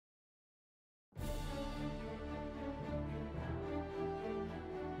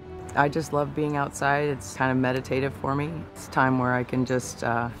I just love being outside. It's kind of meditative for me. It's a time where I can just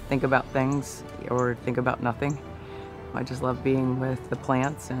think about things or think about nothing. I just love being with the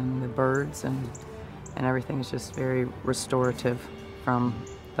plants and the birds, and everything is just very restorative from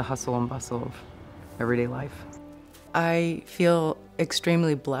the hustle and bustle of everyday life. I feel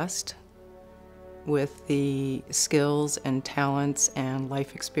extremely blessed with the skills and talents and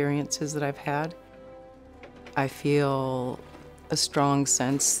life experiences that I've had. I feel a strong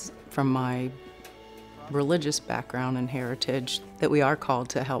sense from my religious background and heritage that we are called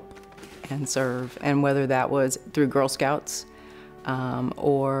to help and serve, and whether that was through Girl Scouts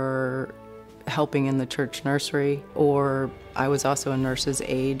or helping in the church nursery, or I was also a nurse's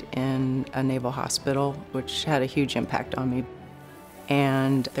aide in a naval hospital, which had a huge impact on me.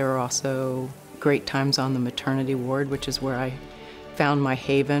 And there were also great times on the maternity ward, which is where I found my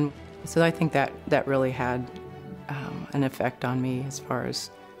haven. So I think that really had an effect on me as far as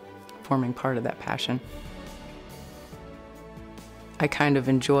forming part of that passion. I kind of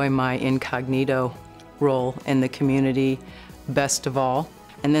enjoy my incognito role in the community best of all.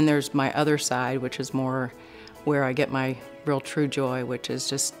 And then there's my other side, which is more where I get my real true joy, which is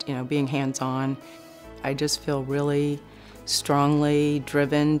just, being hands-on. I just feel really strongly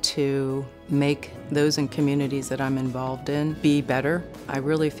driven to make those in communities that I'm involved in be better. I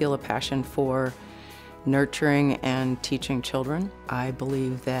really feel a passion for nurturing and teaching children. I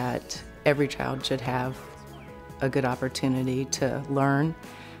believe that every child should have a good opportunity to learn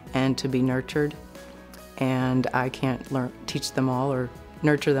and to be nurtured. And I can't teach them all or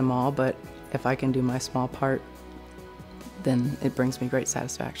nurture them all, but if I can do my small part, then it brings me great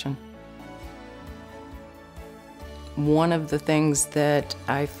satisfaction. One of the things that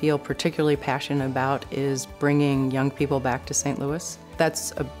I feel particularly passionate about is bringing young people back to St. Louis.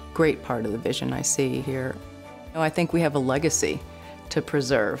 That's a great part of the vision I see here. I think we have a legacy to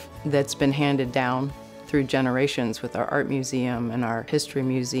preserve that's been handed down through generations with our art museum and our history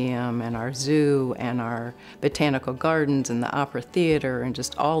museum and our zoo and our botanical gardens and the opera theater and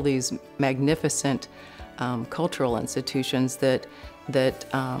just all these magnificent cultural institutions that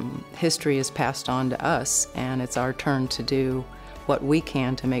history is passed on to us, and it's our turn to do what we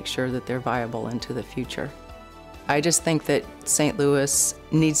can to make sure that they're viable into the future. I just think that St. Louis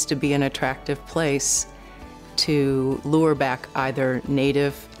needs to be an attractive place to lure back either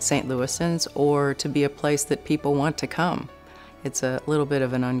native St. Louisans or to be a place that people want to come. It's a little bit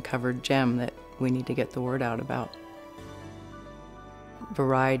of an uncovered gem that we need to get the word out about.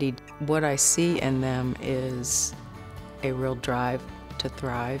 Variety, what I see in them is a real drive to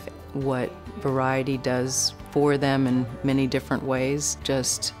thrive. What variety does for them in many different ways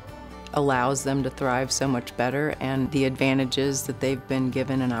just allows them to thrive so much better, and the advantages that they've been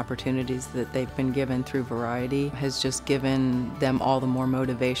given and opportunities that they've been given through variety has just given them all the more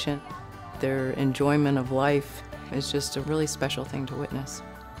motivation. Their enjoyment of life is just a really special thing to witness.